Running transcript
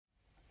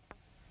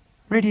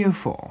Radio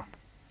 4.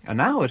 And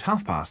now at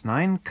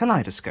 9:30,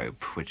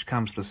 Kaleidoscope, which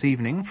comes this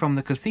evening from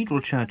the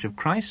Cathedral Church of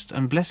Christ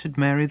and Blessed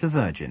Mary the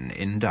Virgin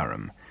in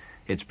Durham.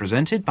 It's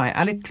presented by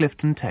Alec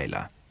Clifton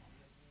Taylor.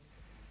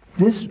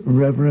 This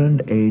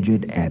reverend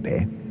aged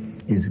abbey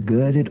is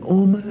girded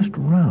almost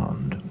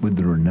round with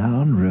the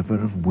renowned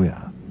river of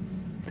Wear,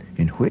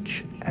 in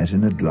which, as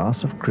in a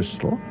glass of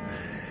crystal,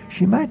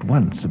 she might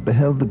once have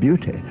beheld the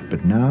beauty,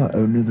 but now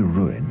only the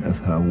ruin of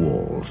her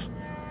walls.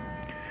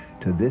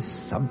 To this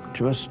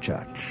sumptuous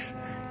church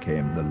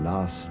came the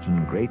last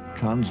and great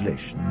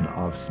translation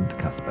of St.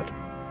 Cuthbert.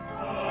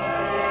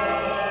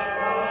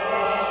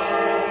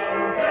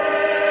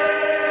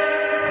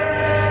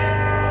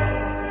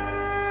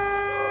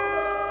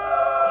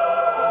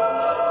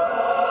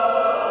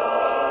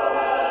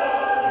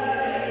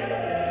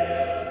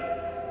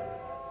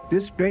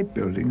 This great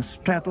building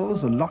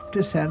straddles a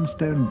lofty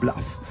sandstone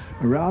bluff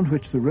around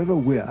which the river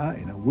Wear,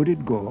 in a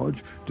wooded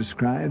gorge,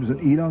 describes an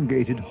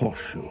elongated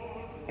horseshoe.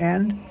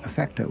 And, a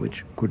factor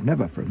which could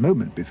never for a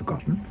moment be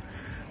forgotten,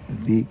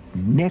 the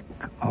neck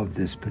of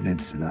this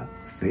peninsula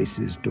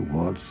faces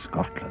towards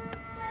Scotland.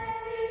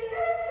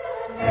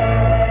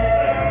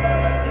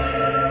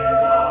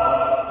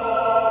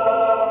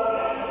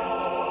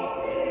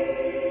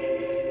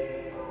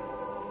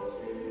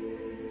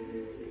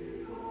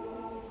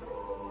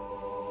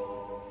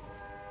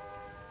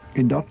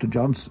 In Dr.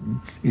 Johnson,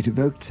 it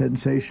evoked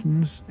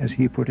sensations, as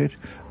he put it,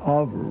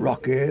 of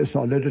rocky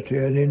solidity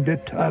and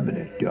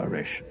indeterminate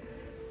duration.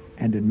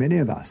 And in many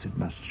of us it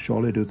must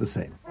surely do the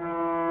same.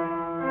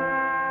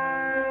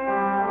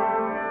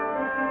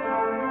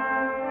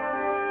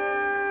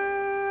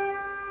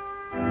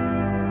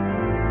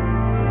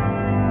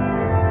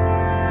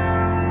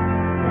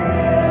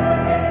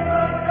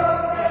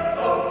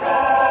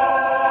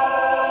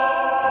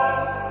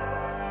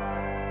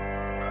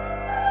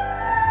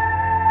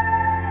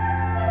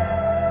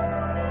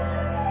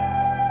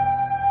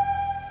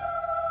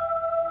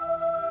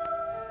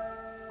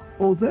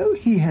 Although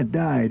he had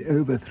died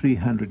over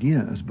 300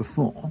 years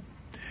before,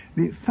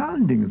 the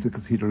founding of the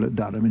cathedral at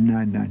Durham in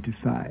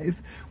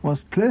 995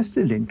 was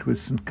closely linked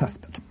with St.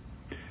 Cuthbert,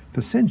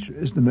 for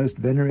centuries the most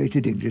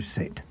venerated English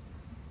saint.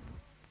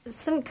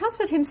 St.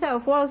 Cuthbert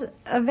himself was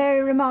a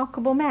very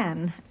remarkable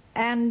man,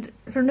 and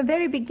from the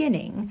very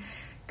beginning,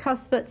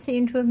 Cuthbert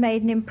seemed to have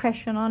made an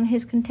impression on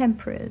his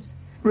contemporaries.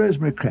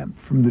 Rosemary Cramp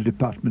from the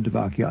Department of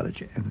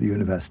Archaeology of the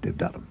University of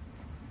Durham.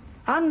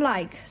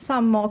 Unlike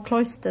some more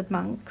cloistered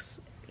monks,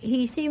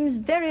 he seems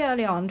very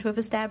early on to have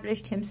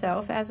established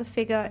himself as a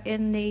figure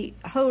in the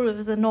whole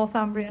of the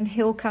Northumbrian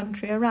hill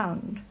country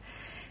around,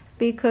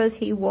 because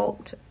he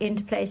walked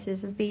into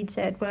places, as Bede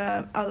said,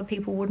 where other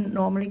people wouldn't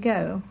normally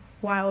go,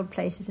 wild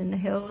places in the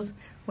hills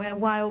where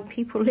wild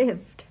people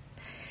lived.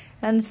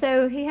 And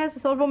so he has a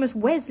sort of almost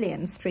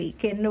Wesleyan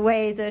streak in the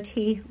way that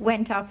he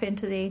went up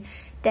into the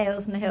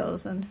dales and the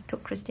hills and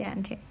took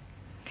Christianity.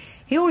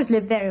 He always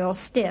lived very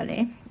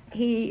austerely.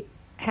 He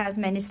has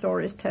many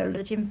stories told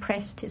that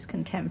impressed his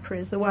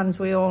contemporaries, the ones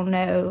we all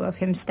know of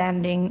him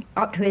standing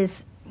up to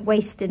his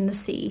waist in the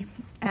sea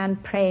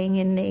and praying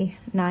in the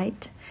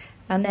night,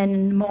 and then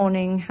in the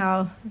morning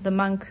how the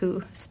monk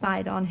who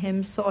spied on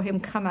him saw him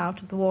come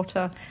out of the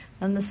water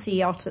and the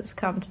sea otters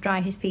come to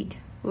dry his feet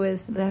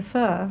with their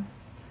fur.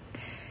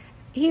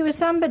 He was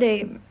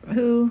somebody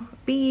who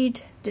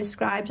Bede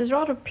describes as a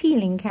rather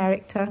appealing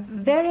character,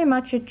 very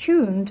much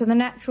attuned to the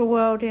natural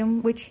world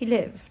in which he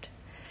lived.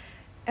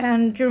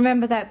 And do you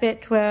remember that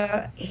bit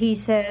where he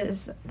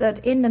says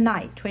that in the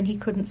night when he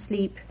couldn't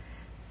sleep,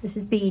 this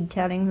is Bede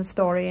telling the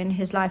story in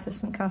his Life of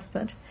St.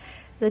 Cuthbert,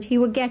 that he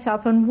would get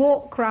up and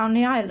walk round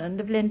the island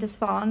of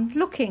Lindisfarne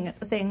looking at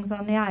the things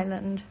on the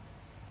island.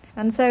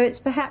 And so it's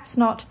perhaps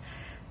not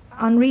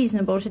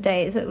unreasonable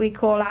today that we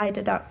call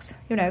eider ducks,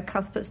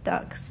 Cuthbert's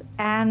ducks,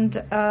 and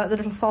the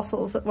little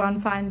fossils that one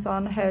finds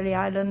on Holy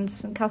Island,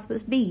 St.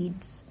 Cuthbert's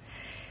beads.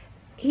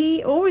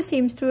 He always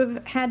seems to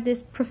have had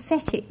this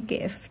prophetic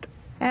gift.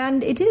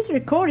 And it is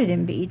recorded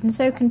in Bede, and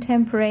so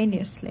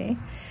contemporaneously,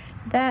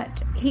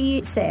 that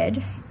he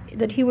said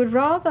that he would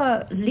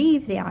rather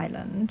leave the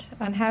island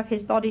and have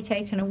his body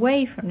taken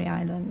away from the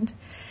island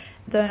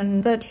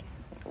than that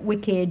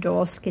wicked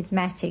or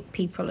schismatic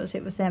people, as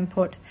it was then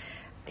put,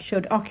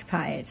 should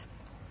occupy it.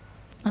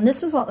 And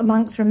this was what the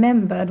monks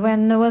remembered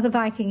when there were the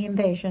Viking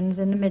invasions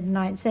in the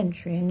mid-9th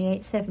century, in the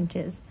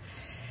 870s.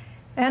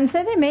 And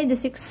so they made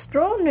this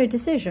extraordinary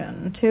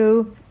decision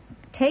to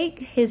take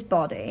his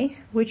body,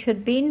 which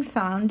had been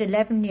found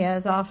 11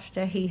 years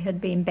after he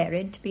had been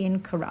buried to be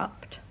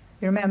incorrupt.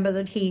 You remember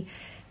that he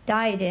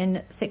died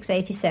in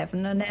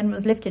 687 and then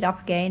was lifted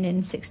up again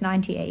in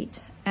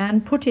 698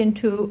 and put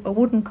into a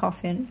wooden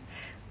coffin,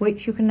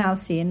 which you can now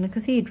see in the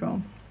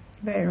cathedral.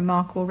 A very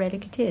remarkable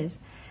relic it is.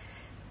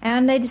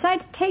 And they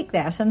decided to take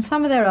that and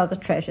some of their other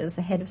treasures,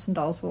 the head of St.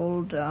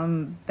 Oswald,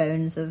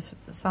 bones of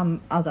some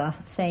other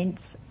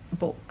saints,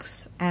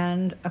 books,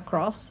 and a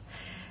cross,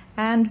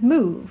 and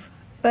move.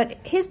 But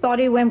his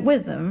body went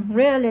with them,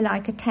 really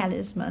like a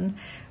talisman,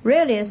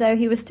 really as though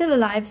he was still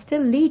alive,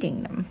 still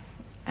leading them.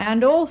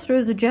 And all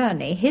through the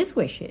journey, his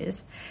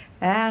wishes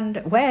and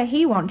where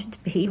he wanted to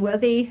be were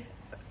the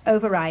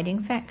overriding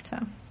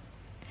factor.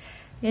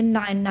 In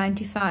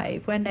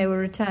 995, when they were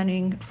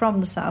returning from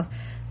the south,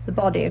 the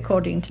body,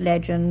 according to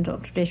legend or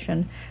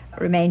tradition,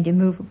 remained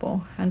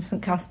immovable, and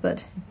St.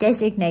 Cuthbert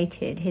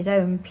designated his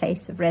own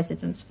place of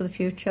residence for the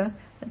future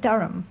at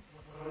Durham.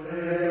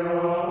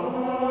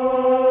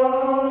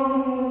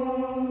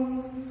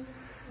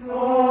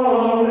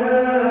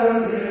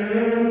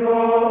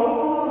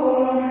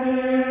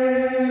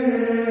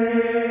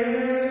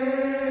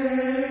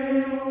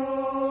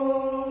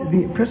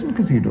 The present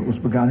cathedral was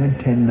begun in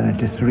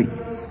 1093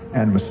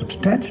 and was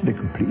substantially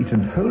complete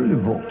and wholly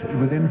vaulted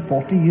within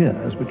 40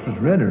 years, which was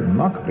really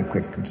remarkably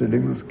quick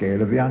considering the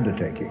scale of the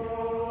undertaking.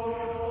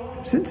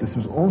 Since this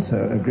was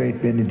also a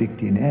great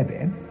Benedictine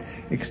abbey,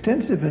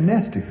 extensive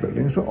monastic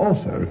buildings were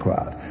also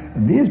required,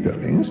 and these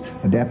buildings,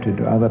 adapted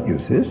to other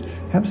uses,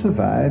 have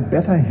survived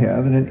better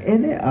here than in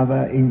any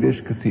other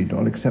English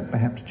cathedral except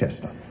perhaps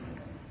Chester.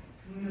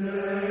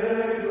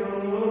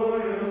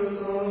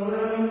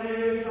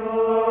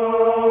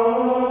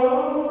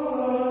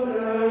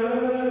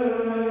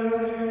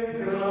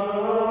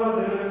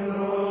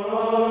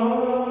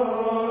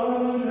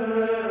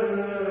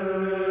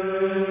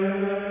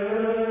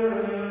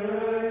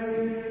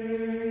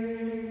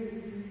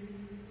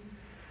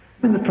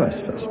 In the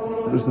cloisters,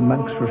 it was the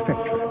monks'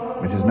 refectory,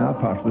 which is now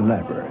part of the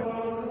library.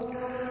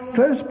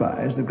 Close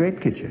by is the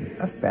great kitchen,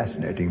 a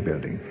fascinating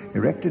building,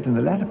 erected in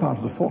the latter part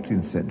of the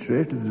 14th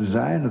century to the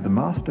design of the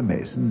master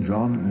mason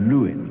John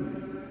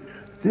Lewin.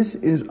 This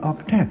is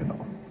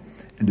octagonal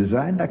and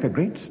designed like a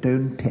great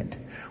stone tent,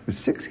 with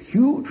 6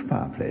 huge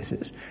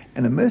fireplaces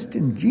and a most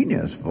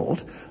ingenious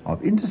vault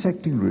of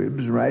intersecting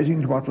ribs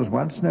rising to what was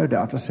once no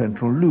doubt a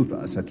central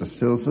louver, such as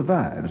still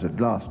survives at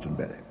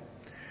Glastonbury.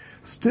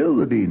 Still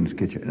the Dean's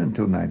kitchen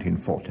until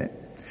 1940,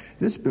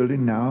 this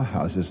building now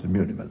houses the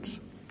muniments.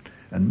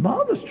 And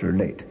marvellous to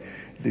relate,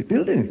 the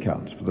building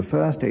accounts for the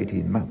first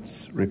 18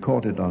 months,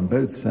 recorded on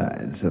both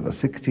sides of a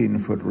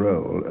 16-foot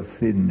roll of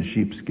thin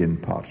sheepskin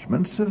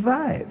parchment,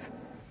 survive.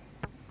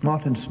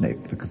 Martin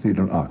Snape, the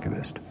cathedral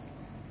archivist.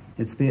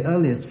 It's the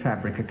earliest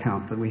fabric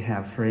account that we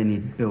have for any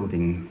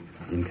building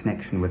in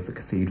connection with the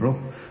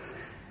cathedral,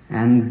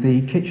 and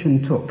the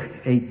kitchen took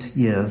 8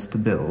 years to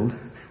build,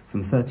 from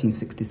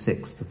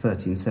 1366 to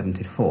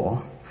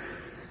 1374.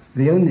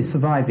 The only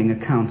surviving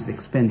account of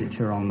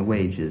expenditure on the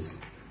wages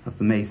of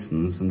the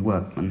masons and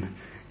workmen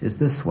is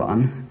this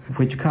one,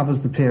 which covers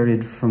the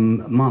period from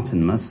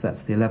Martinmas,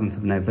 that's the 11th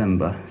of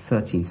November,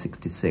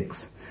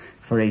 1366,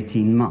 for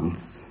 18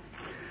 months.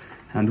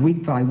 And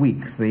week by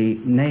week, the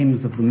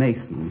names of the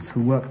masons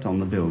who worked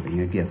on the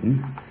building are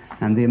given,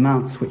 and the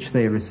amounts which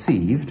they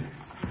received,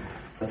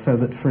 so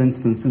that, for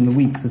instance, in the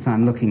week that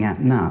I'm looking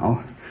at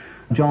now,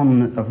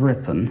 John of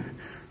Ripon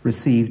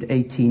received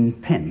 18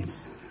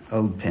 pence,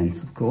 old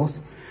pence, of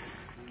course,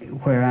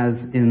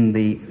 whereas in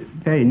the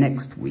very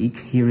next week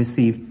he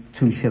received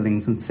 2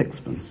 shillings and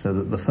 6pence, so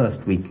that the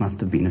first week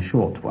must have been a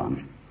short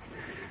one.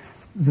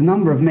 The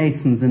number of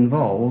masons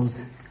involved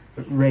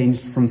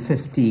ranged from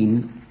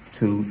 15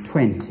 to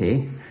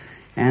 20,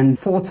 and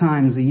 4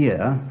 times a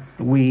year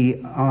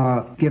we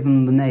are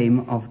given the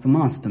name of the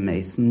master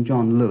mason,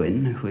 John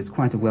Lewin, who is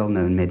quite a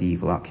well-known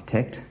medieval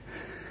architect,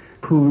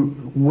 who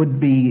would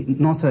be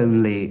not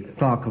only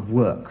clerk of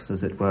works,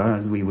 as it were,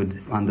 as we would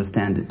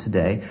understand it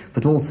today,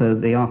 but also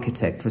the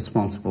architect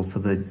responsible for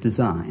the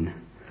design.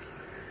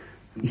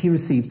 He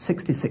received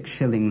 66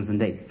 shillings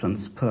and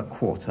 8pence per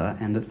quarter,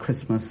 and at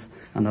Christmas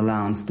an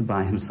allowance to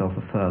buy himself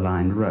a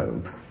fur-lined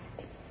robe.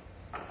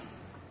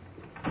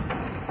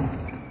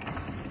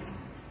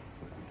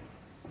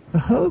 The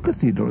whole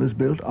cathedral is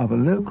built of a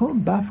local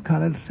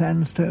buff-coloured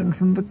sandstone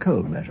from the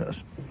coal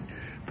measures.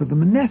 For the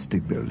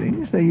monastic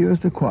buildings, they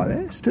used a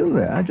quarry, still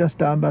there, just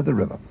down by the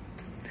river.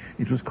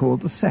 It was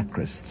called the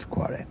sacrist's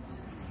quarry.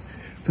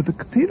 For the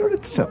cathedral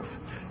itself,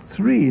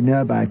 3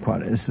 nearby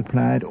quarries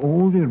supplied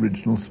all the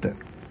original stone.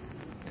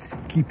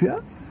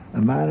 Keepier,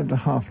 a mile and a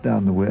half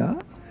down the weir,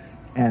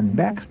 and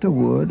Baxter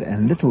Wood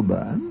and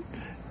Littleburn,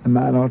 a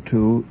mile or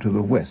 2 to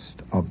the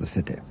west of the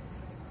city.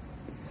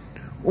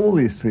 All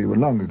these 3 were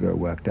long ago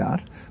worked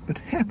out, but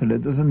happily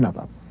there's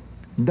another,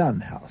 Dun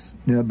House,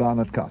 near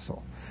Barnet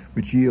Castle,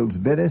 which yields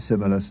very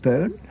similar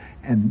stone,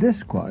 and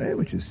this quarry,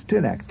 which is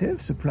still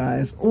active,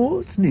 supplies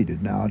all that's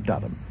needed now at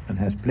Durham and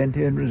has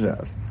plenty in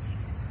reserve.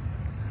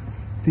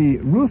 The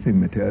roofing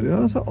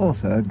materials are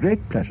also a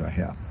great pleasure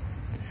here.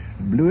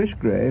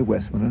 Bluish-grey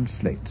Westmoreland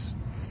slates.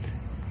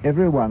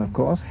 Every one, of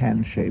course,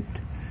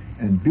 hand-shaped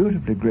and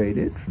beautifully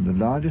graded from the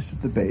largest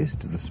at the base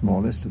to the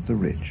smallest at the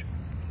ridge.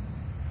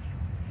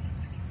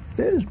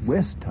 Those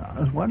west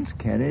towers once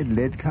carried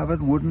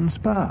lead-covered wooden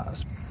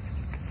spars.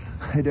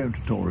 I don't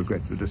at all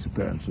regret the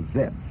disappearance of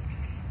them.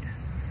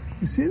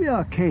 You see the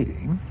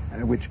arcading,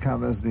 which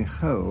covers the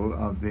whole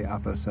of the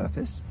upper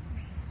surface?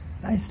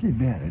 Nicely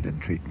varied in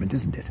treatment,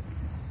 isn't it?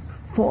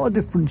 4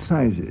 different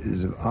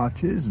sizes of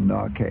arches and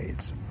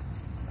arcades.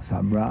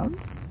 Some round,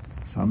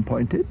 some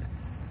pointed,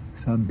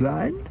 some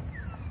blind,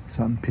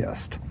 some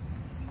pierced.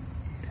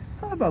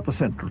 How about the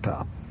central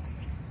tower?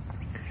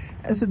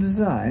 As a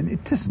design,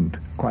 it isn't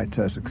quite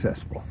so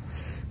successful,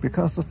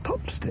 because the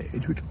top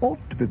stage, which ought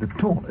to be the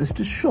tallest,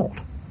 is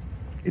short.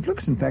 It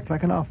looks, in fact,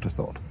 like an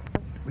afterthought,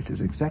 which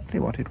is exactly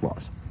what it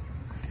was.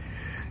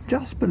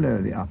 Just below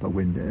the upper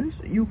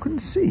windows, you can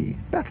see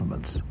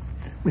battlements,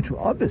 which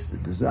were obviously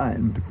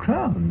designed to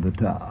crown the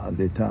tower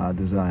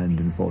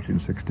designed in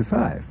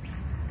 1465.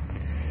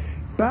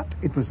 But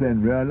it was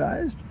then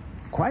realized,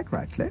 quite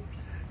rightly,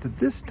 that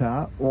this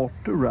tower ought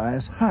to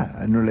rise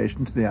higher in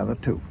relation to the other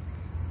two.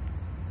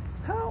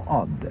 How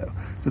odd, though,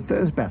 that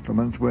those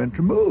battlements weren't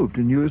removed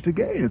and used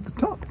again at the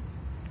top.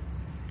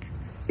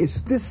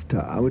 It's this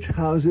tower which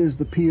houses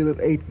the peal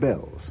of 8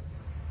 bells.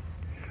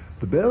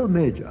 The bell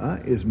major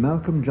is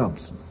Malcolm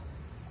Johnson.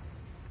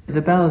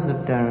 The bells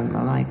of Durham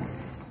are like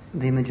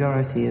the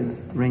majority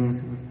of rings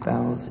of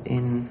bells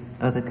in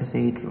other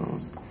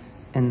cathedrals,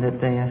 in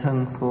that they are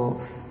hung for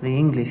the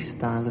English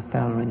style of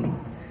bell ringing,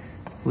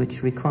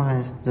 which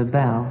requires the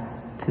bell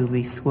to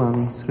be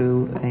swung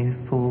through a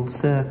full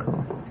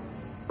circle.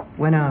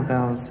 When our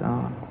bells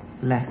are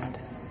left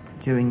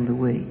during the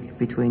week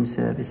between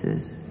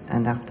services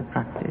and after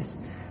practice,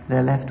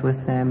 they're left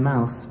with their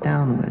mouth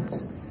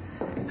downwards.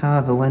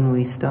 However, when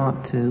we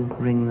start to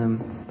ring them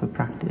for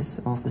practice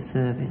or for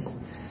service,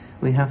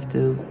 we have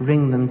to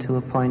ring them to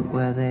a point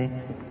where they're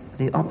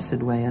the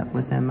opposite way up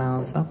with their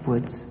mouths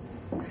upwards.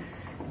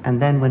 And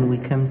then when we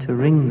come to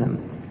ring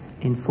them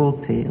in full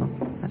peal,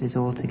 that is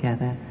all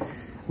together,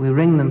 we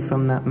ring them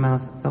from that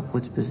mouth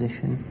upwards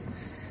position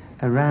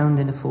around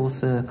in a full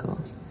circle,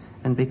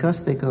 and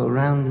because they go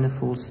around in a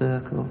full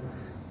circle,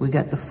 we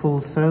get the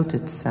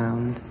full-throated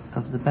sound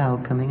of the bell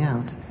coming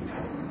out.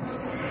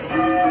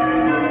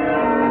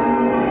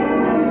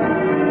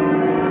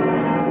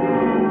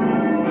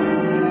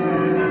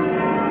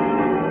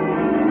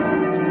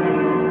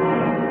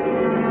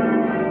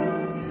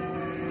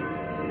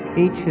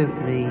 Each of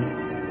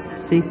the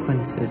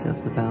sequences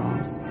of the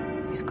bells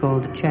is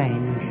called a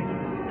change,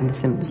 and the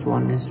simplest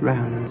one is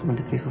rounds 1,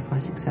 2, 3, 4,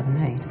 5, 6,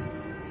 7, 8.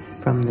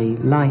 From the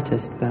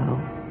lightest bell,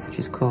 which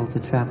is called the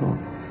treble,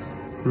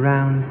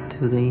 round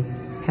to the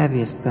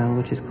heaviest bell,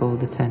 which is called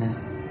the tenor.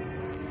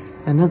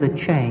 Another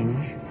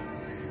change,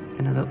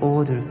 another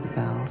order of the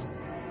bells,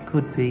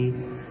 could be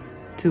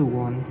 2,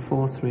 1,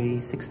 4, 3,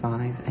 6,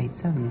 5, 8,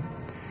 7.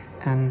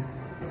 And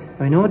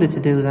in order to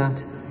do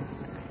that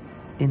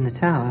in the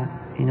tower,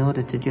 in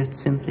order to just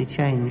simply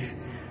change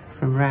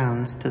from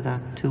rounds to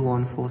that 2,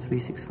 1, 4, 3,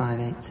 6, 5,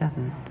 8,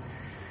 7,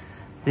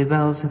 the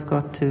bells have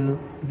got to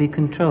be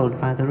controlled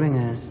by the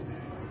ringers.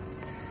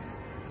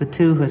 The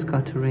 2 has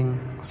got to ring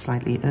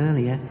slightly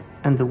earlier,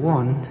 and the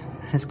 1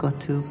 has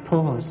got to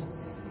pause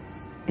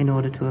in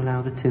order to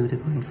allow the 2 to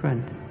go in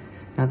front.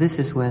 Now this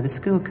is where the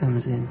skill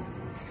comes in.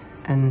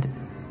 And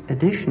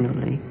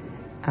additionally,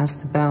 as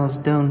the bells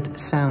don't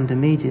sound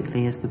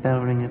immediately as the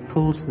bell ringer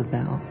pulls the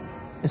bell,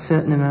 a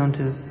certain amount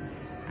of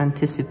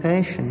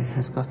anticipation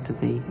has got to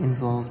be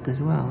involved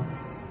as well.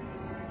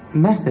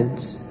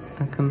 Methods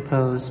are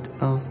composed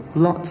of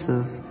lots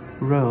of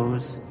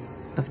rows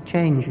of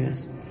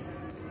changes.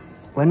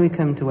 When we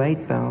come to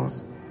 8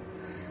 bells,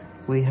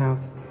 we have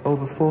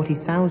over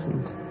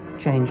 40,000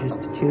 changes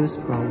to choose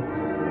from.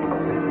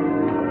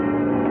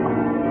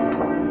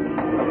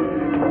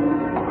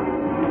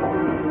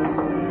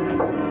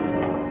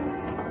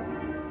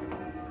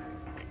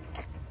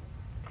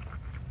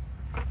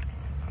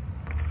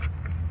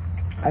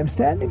 I'm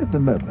standing at the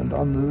moment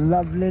on the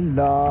lovely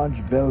large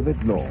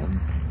velvet lawn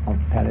of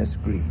Palace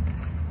Green.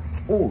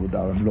 All the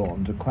Durham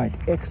lawns are quite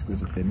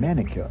exquisitely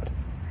manicured.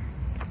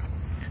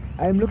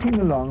 I'm looking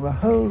along the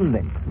whole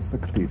length of the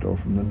cathedral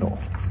from the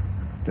north.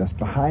 Just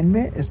behind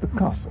me is the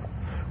castle,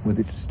 with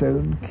its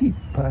stone keep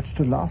perched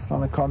aloft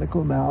on a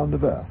conical mound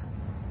of earth.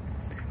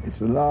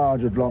 It's a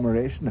large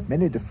agglomeration of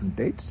many different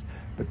dates,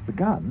 but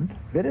begun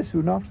very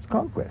soon after the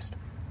conquest.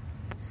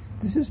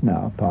 This is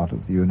now part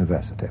of the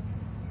university,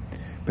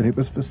 but it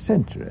was for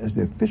centuries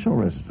the official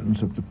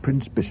residence of the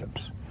Prince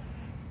Bishops,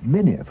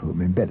 many of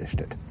whom embellished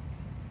it.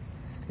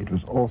 It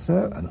was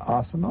also an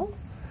arsenal,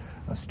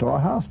 a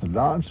storehouse for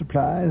large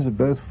supplies of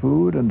both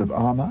food and of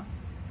armour,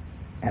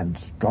 and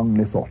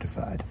strongly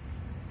fortified.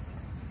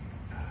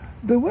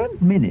 There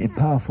weren't many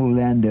powerful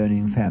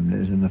landowning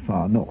families in the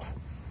far north,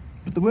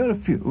 but there were a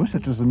few,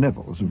 such as the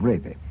Nevilles of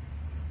Raby.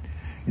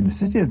 In the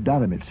city of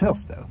Durham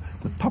itself, though,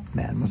 the top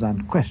man was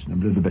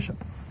unquestionably the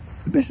bishop.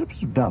 The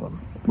bishops of Durham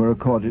were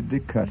accorded the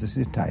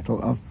courtesy title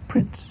of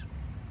Prince.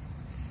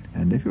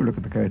 And if you look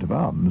at the coat of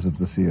arms of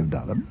the See of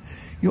Durham,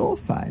 you'll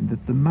find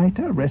that the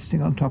mitre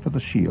resting on top of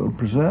the shield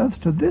preserves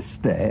to this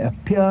day a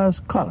peer's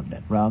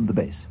coronet round the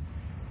base.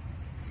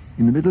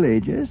 In the Middle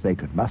Ages, they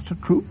could muster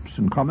troops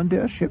and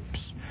commandeer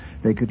ships.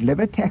 They could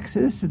levy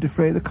taxes to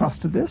defray the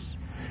cost of this.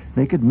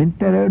 They could mint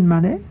their own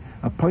money,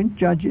 appoint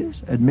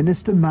judges,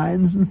 administer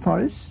mines and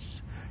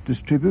forests,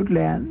 distribute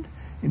land.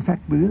 In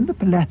fact, within the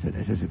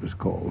Palatinate, as it was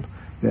called,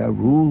 their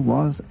rule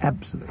was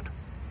absolute.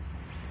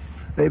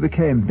 They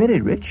became very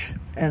rich,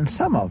 and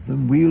some of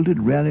them wielded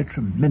really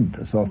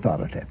tremendous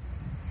authority.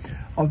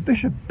 Of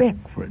Bishop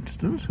Beck, for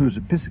instance, whose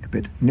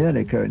episcopate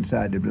nearly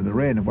coincided with the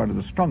reign of one of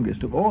the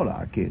strongest of all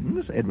our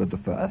kings, Edward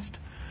I,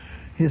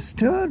 his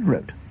steward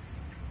wrote,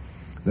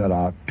 "There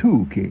are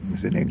two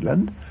kings in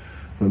England,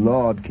 the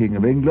Lord King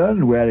of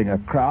England wearing a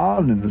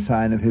crown in the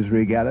sign of his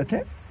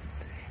regality,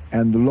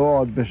 and the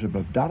Lord Bishop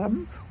of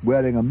Durham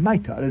wearing a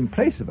mitre in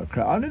place of a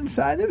crown in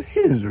sign of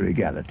his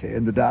regality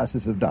in the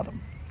Diocese of Durham."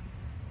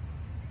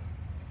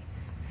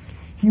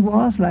 He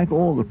was, like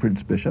all the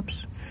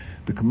prince-bishops,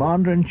 the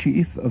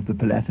commander-in-chief of the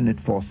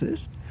Palatinate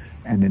forces,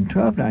 and in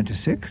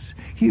 1296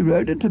 he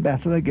rode into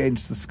battle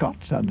against the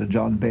Scots under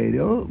John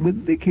Balliol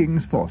with the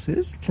king's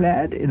forces,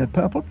 clad in a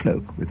purple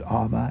cloak with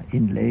armour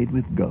inlaid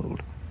with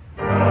gold.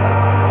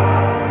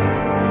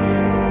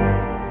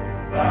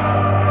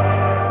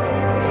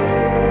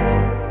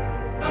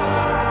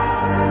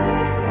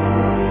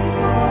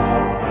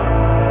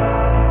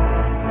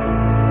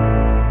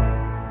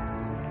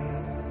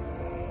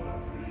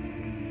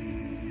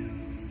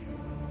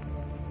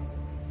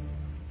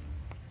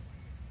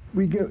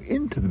 We go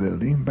into the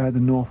building by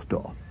the north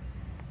door.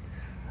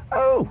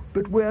 Oh,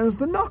 but where's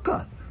the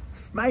knocker?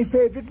 My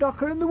favourite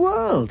knocker in the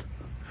world.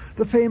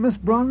 The famous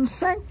bronze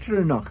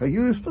sanctuary knocker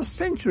used for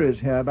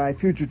centuries here by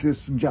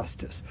fugitives and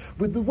justice,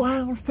 with the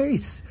wild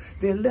face,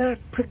 the alert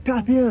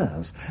pricked-up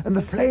ears, and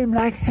the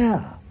flame-like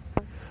hair.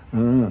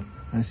 Ah,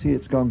 I see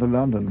it's gone to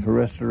London for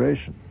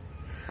restoration.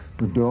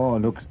 The door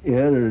looks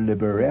eerily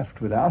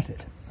bereft without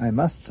it, I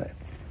must say.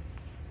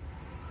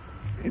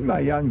 In my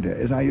young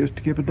days, I used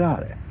to keep a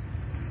diary.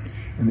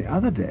 And the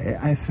other day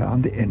I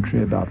found the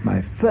entry about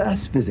my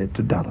first visit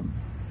to Durham.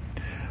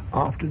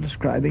 After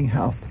describing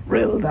how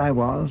thrilled I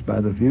was by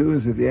the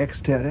views of the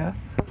exterior,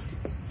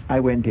 I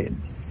went in.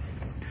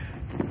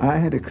 I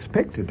had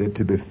expected it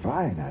to be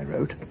fine, I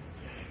wrote,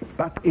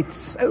 but it's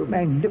so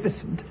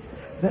magnificent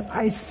that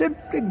I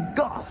simply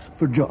gasped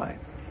for joy.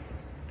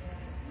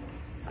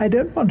 I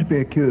don't want to be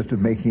accused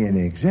of making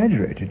any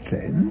exaggerated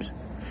claims,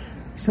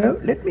 so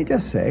let me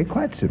just say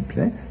quite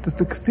simply that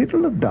the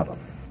Cathedral of Durham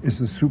is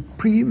the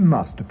supreme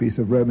masterpiece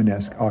of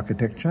Romanesque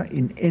architecture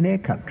in any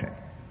country.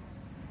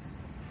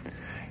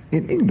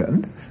 In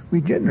England,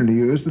 we generally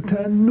use the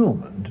term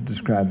Norman to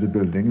describe the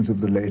buildings of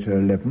the later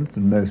 11th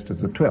and most of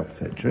the 12th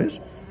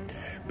centuries,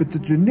 but the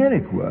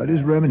generic word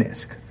is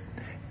Romanesque,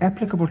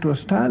 applicable to a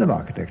style of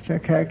architecture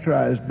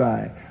characterized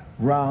by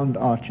round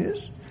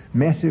arches,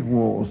 massive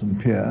walls and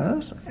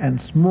piers,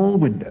 and small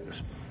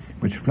windows,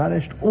 which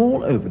flourished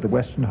all over the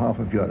western half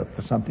of Europe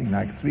for something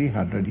like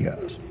 300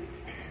 years.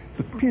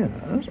 The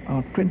piers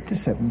are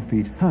 27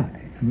 feet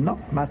high and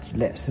not much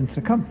less in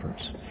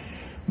circumference,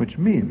 which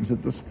means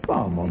that there's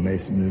far more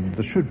masonry than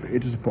there should be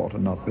to support a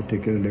not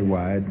particularly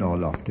wide nor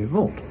lofty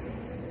vault.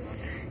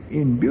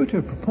 In beauty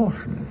of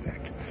proportion, in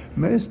fact,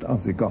 most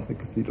of the Gothic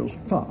cathedrals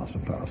far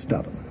surpass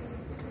Durham.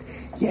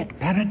 Yet,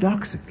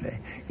 paradoxically,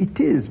 it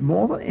is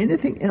more than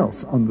anything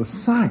else on the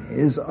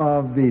size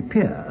of the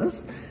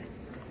piers,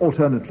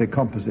 alternately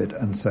composite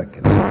and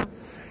circular,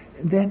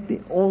 that the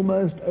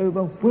almost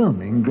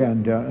overwhelming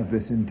grandeur of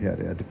this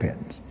interior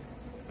depends.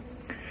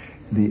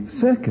 The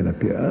circular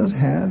piers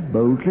have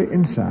boldly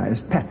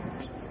incised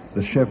patterns.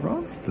 The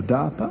chevron, the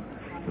darpa,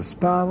 the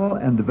spiral,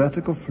 and the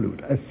vertical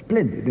flute are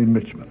splendid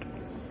enrichment.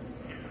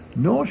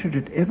 Nor should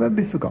it ever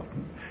be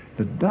forgotten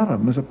that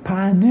Durham was a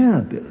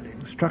pioneer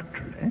building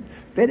structurally,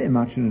 very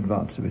much in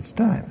advance of its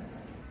time.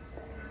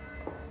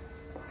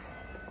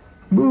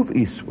 Move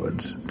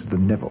eastwards to the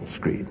Neville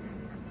screen,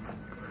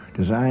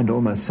 designed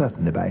almost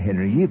certainly by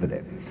Henry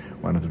Yeaveley,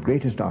 one of the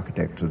greatest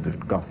architects of the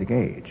Gothic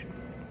age.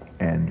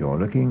 And you're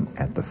looking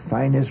at the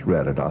finest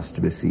reredos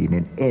to be seen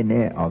in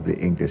any of the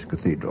English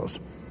cathedrals.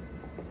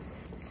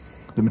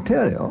 The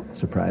material,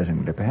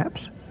 surprisingly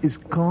perhaps, is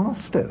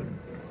cast stone.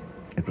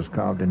 It was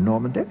carved in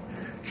Normandy,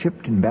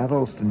 shipped in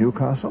barrels to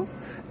Newcastle,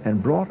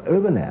 and brought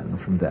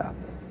overland from there.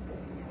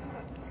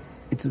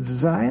 It's a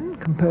design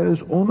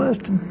composed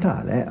almost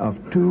entirely of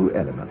two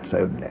elements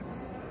only: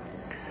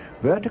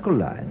 vertical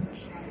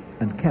lines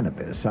and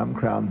canopies, some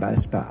crowned by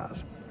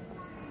spires.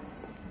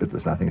 But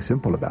there's nothing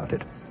simple about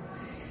it.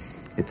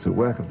 It's a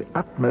work of the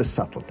utmost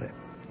subtlety,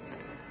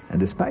 and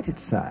despite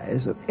its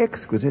size, of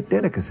exquisite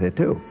delicacy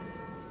too.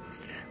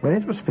 When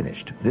it was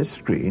finished, this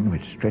screen,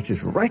 which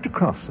stretches right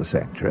across the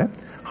sanctuary,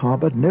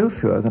 harboured no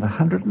fewer than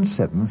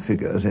 107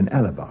 figures in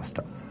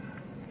alabaster.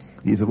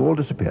 These have all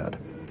disappeared,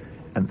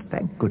 and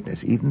thank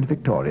goodness even the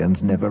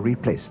Victorians never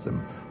replaced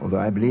them, although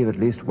I believe at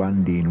least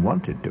one dean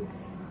wanted to.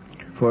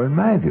 For in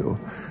my view,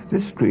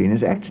 this screen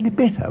is actually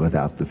better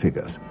without the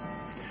figures.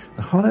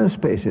 The hollow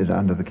spaces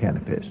under the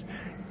canopies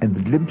and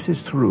the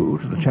glimpses through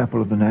to the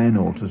Chapel of the Nine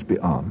Altars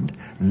beyond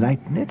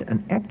lighten it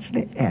and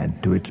actually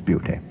add to its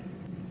beauty.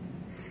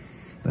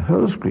 The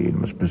whole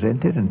screen was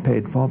presented and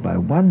paid for by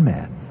one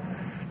man,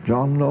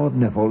 John Lord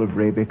Neville of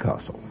Raby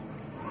Castle.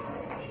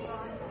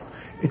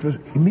 It was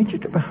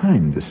immediately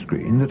behind the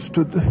screen that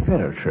stood the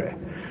ferretry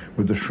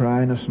with the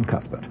shrine of St.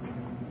 Cuthbert.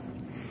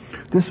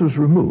 This was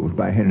removed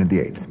by Henry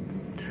VIII.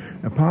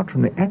 Apart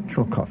from the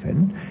actual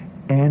coffin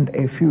and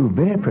a few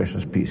very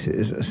precious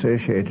pieces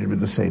associated with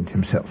the saint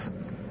himself.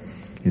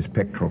 his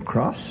pectoral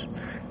cross,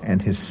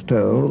 and his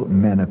stole,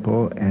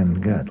 maniple,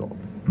 and girdle,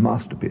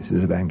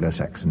 masterpieces of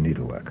Anglo-Saxon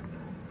needlework.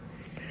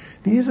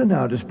 These are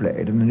now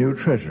displayed in the new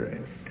treasury.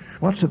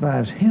 What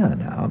survives here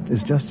now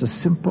is just a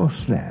simple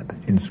slab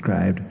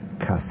inscribed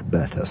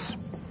Cuthbertus.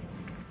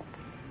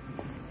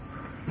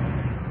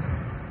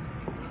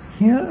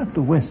 Here at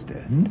the west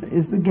end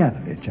is the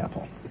gallery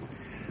chapel.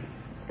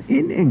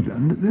 In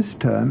England, this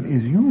term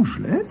is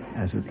usually,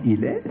 as at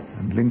Ely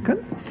and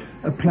Lincoln,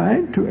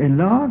 applied to a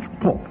large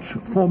porch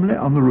formerly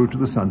on the route of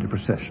the Sunday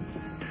procession.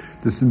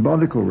 The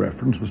symbolical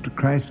reference was to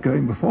Christ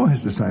going before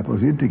his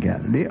disciples into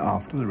Galilee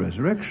after the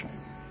resurrection.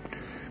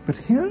 But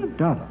here at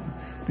Durham,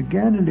 the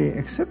Galilee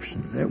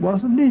exceptionally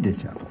was a lady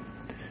chapel,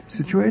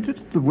 situated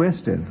at the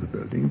west end of the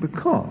building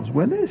because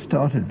when they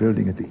started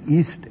building at the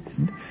east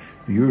end,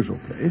 the usual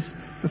place,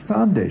 the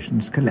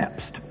foundations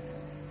collapsed.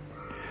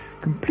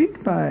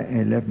 Complete by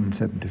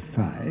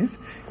 1175,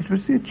 it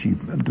was the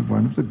achievement of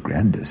one of the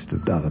grandest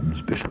of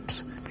Durham's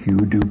bishops,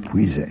 Hugh du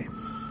Puiset.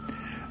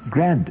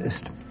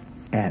 Grandest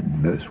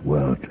and most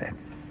worldly.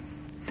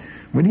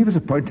 When he was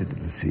appointed to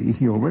the see,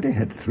 he already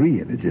had 3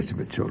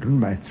 illegitimate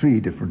children by 3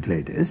 different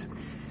ladies.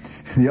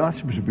 The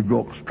Archbishop of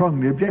York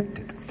strongly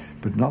objected,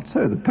 but not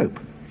so the Pope,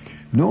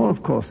 nor,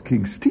 of course,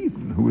 King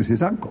Stephen, who was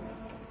his uncle.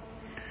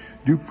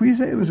 Du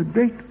Puiset was a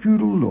great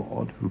feudal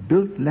lord who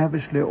built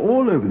lavishly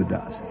all over the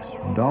diocese,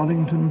 from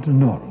Darlington to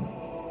Norham.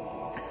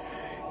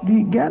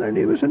 The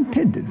gallery was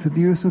intended for the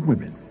use of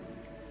women.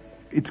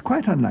 It's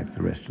quite unlike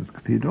the rest of the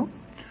cathedral,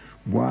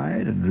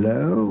 wide and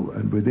low,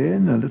 and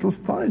within a little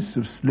forest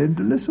of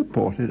slenderly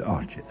supported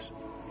arches.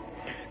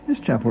 This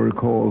chapel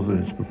recalls in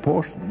its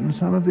proportions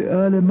some of the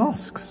early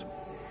mosques.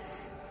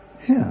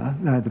 Here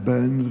lie the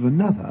bones of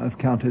another of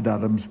County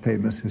Durham's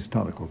famous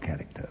historical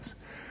characters,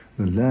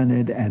 the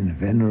learned and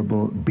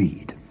venerable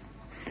Bede,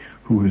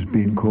 who has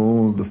been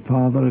called the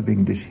father of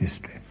English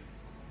history.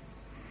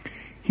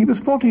 He was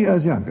 40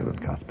 years younger than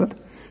Cuthbert,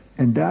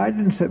 and died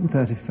in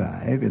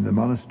 735 in the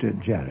monastery at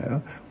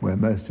Jarrow, where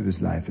most of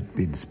his life had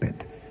been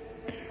spent.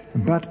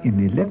 But in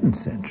the 11th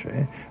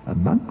century, a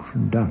monk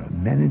from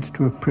Durham managed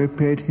to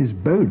appropriate his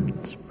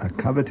bones, a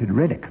coveted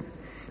relic,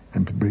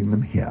 and to bring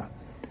them here.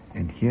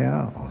 And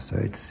here, or so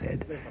it's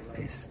said,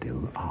 they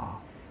still are.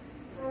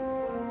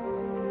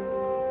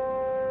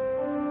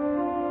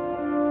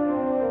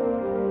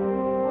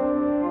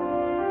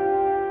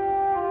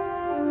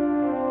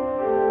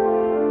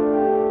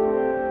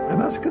 I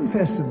must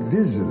confess that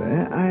visually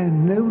I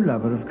am no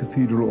lover of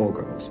cathedral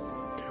organs,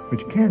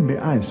 which can be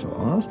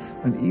eyesores,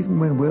 and even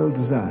when well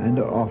designed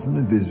are often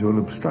a visual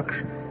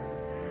obstruction.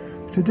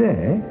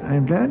 Today I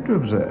am glad to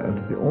observe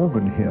that the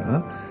organ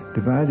here,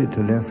 divided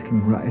to left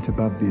and right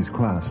above these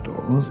choir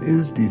stalls,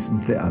 is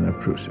decently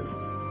unobtrusive.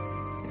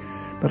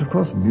 But of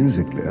course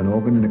musically an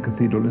organ in a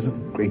cathedral is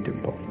of great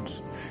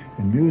importance,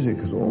 and music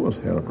has always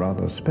held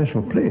rather a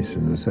special place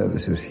in the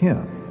services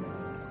here.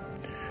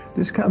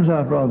 This comes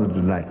out rather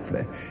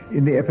delightfully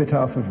in the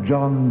epitaph of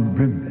John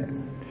Brimley,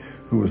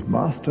 who was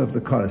master of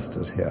the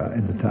choristers here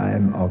in the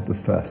time of the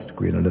first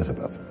Queen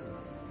Elizabeth.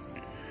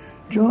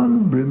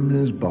 John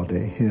Brimley's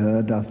body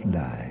here doth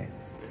lie,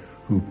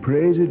 who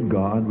praised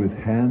God with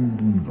hand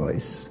and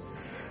voice.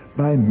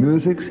 By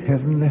music's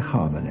heavenly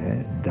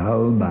harmony,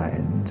 dull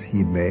minds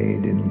he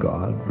made in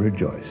God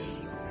rejoice.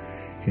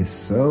 His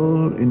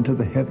soul into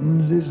the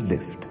heavens is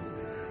lift,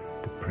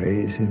 to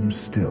praise him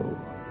still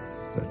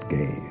that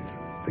gave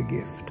the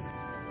gift.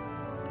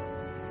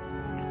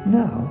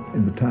 Now,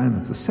 in the time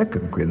of the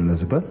second Queen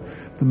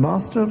Elizabeth, the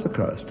master of the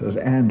choristers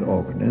and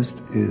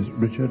organist is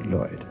Richard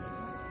Lloyd.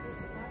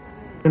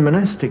 In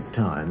monastic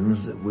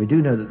times, we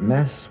do know that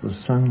Mass was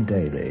sung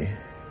daily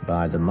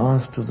by the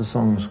master of the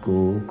song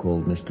school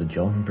called Mr.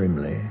 John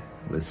Brimley,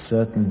 with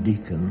certain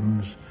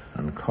deacons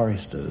and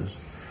choristers,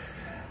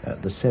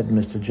 the said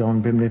Mr.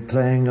 John Brimley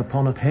playing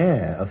upon a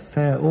pair of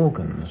fair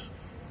organs.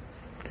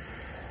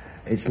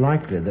 It's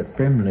likely that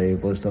Brimley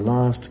was the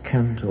last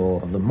cantor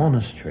of the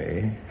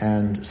monastery,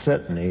 and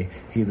certainly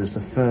he was the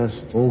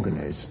first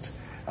organist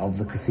of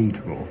the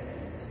cathedral.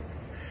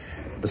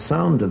 The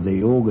sound of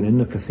the organ in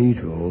the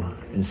cathedral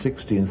in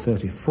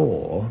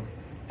 1634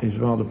 is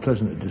rather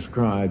pleasantly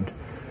described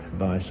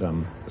by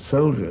some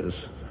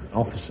soldiers,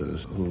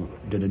 officers, who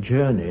did a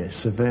journey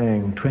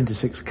surveying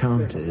 26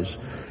 counties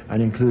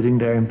and including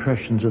their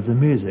impressions of the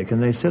music.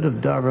 And they said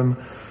of Durham,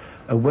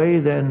 "Away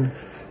then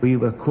we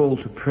were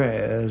called to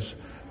prayers,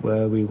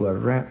 where we were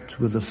wrapped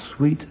with the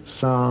sweet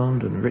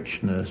sound and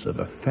richness of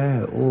a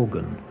fair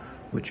organ,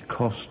 which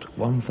cost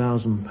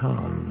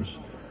 £1,000.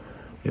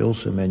 They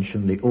also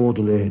mentioned the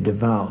orderly,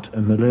 devout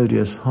and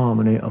melodious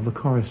harmony of the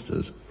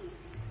choristers.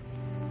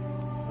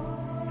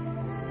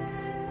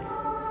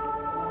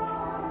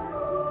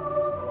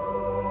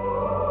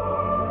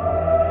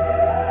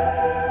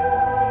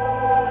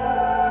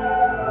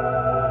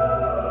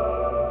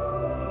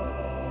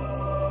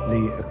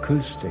 The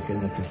acoustic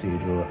in the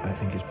cathedral, I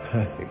think, is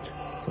perfect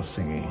for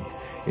singing.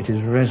 It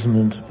is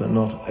resonant but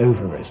not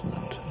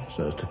over-resonant,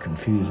 so as to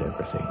confuse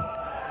everything.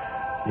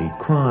 The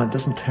choir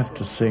doesn't have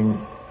to sing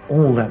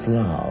all that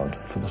loud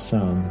for the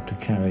sound to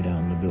carry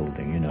down the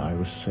building. You know, I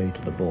would say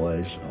to the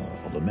boys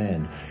or the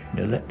men, you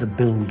know, let the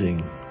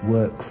building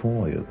work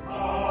for you.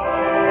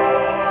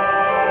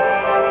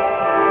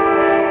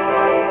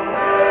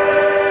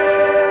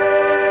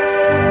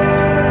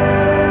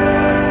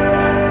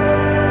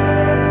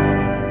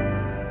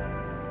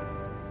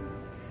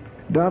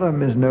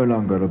 Durham is no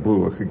longer a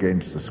bulwark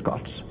against the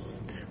Scots,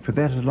 for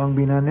that has long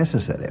been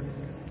unnecessary.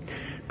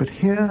 But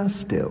here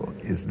still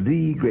is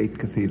the great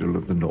cathedral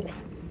of the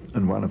north,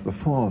 and one of the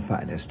 4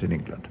 finest in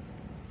England.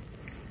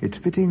 It's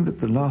fitting that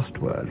the last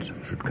words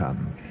should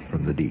come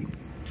from the Dean.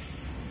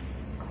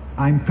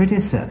 I'm pretty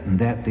certain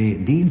that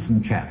the deans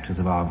and chapters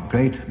of our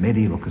great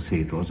medieval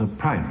cathedrals are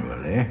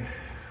primarily,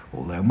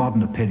 although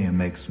modern opinion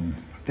makes them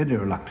very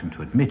reluctant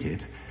to admit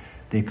it,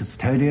 the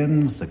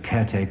custodians, the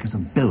caretakers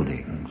of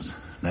buildings,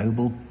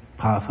 noble,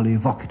 powerful,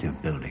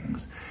 evocative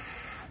buildings.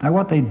 Now,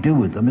 what they do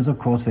with them is, of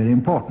course, very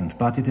important,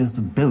 but it is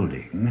the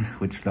building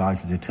which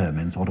largely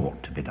determines what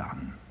ought to be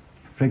done.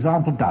 For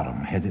example,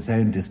 Durham has its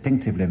own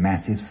distinctively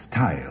massive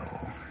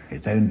style,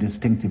 its own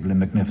distinctively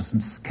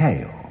magnificent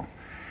scale,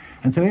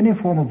 and so any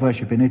form of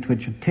worship in it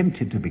which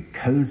attempted to be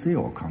cosy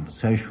or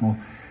conversational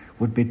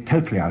would be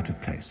totally out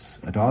of place,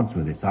 at odds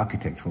with its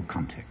architectural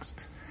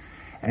context.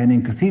 And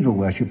in cathedral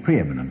worship,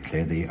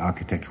 preeminently, the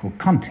architectural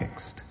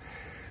context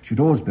should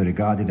always be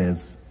regarded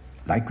as,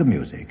 like the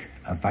music,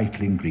 a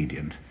vital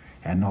ingredient,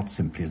 and not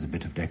simply as a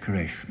bit of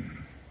decoration.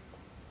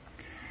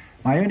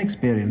 My own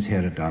experience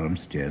here at Durham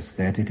suggests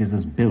that it is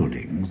as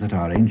buildings that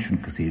our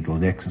ancient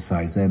cathedrals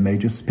exercise their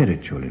major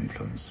spiritual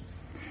influence.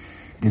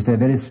 It is their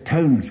very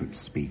stones which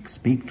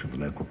speak to the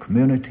local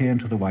community and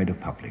to the wider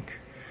public,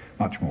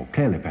 much more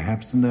clearly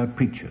perhaps than their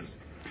preachers.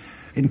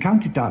 In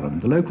County Durham,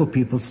 the local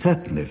people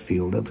certainly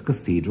feel that the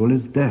cathedral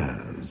is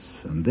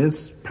theirs, and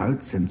this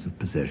proud sense of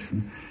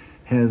possession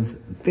has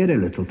very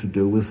little to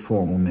do with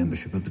formal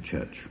membership of the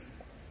church.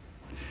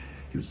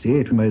 You see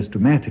it most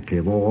dramatically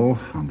of all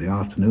on the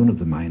afternoon of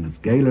the miners'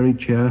 gala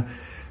each year,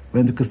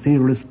 when the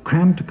cathedral is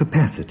crammed to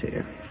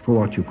capacity for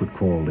what you could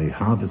call the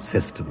harvest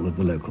festival of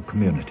the local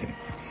community.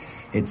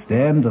 It's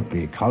then that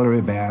the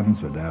colliery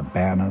bands with their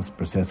banners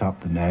process up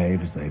the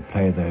nave as they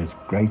play those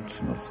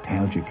great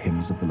nostalgic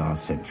hymns of the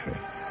last century,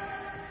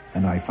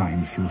 and I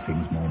find few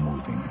things more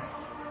moving.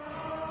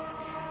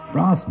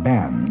 Brass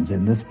bands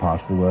in this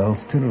part of the world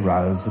still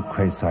arouse a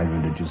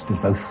quasi-religious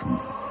devotion,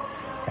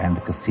 and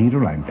the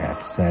cathedral, I'm glad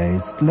to say,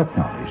 is still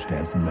acknowledged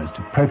as the most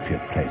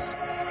appropriate place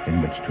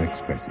in which to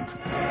express it.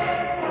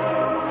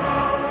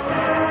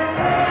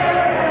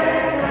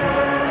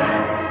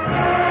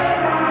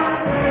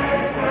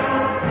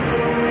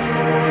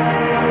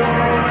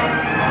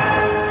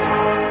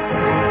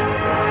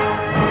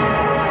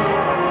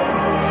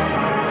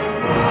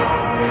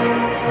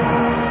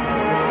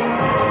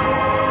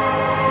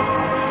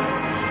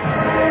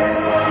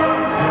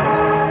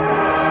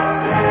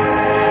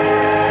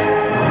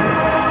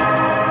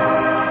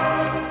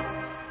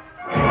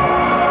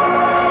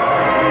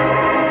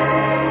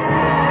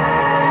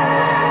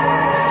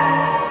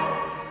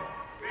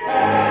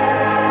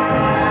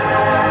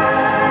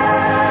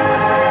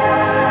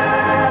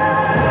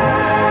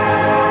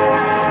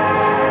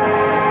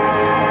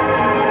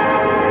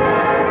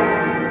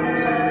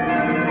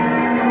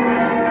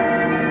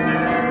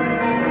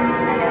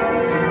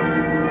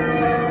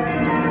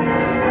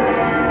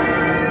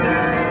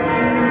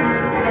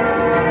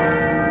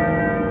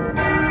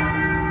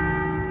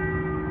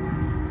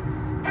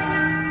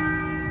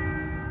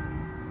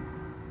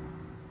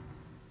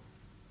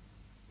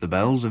 The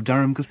bells of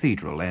Durham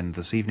Cathedral end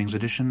this evening's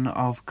edition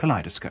of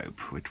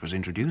Kaleidoscope, which was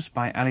introduced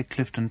by Alec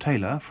Clifton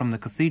Taylor from the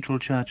Cathedral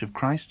Church of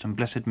Christ and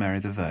Blessed Mary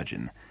the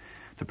Virgin.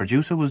 The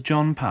producer was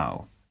John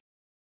Powell.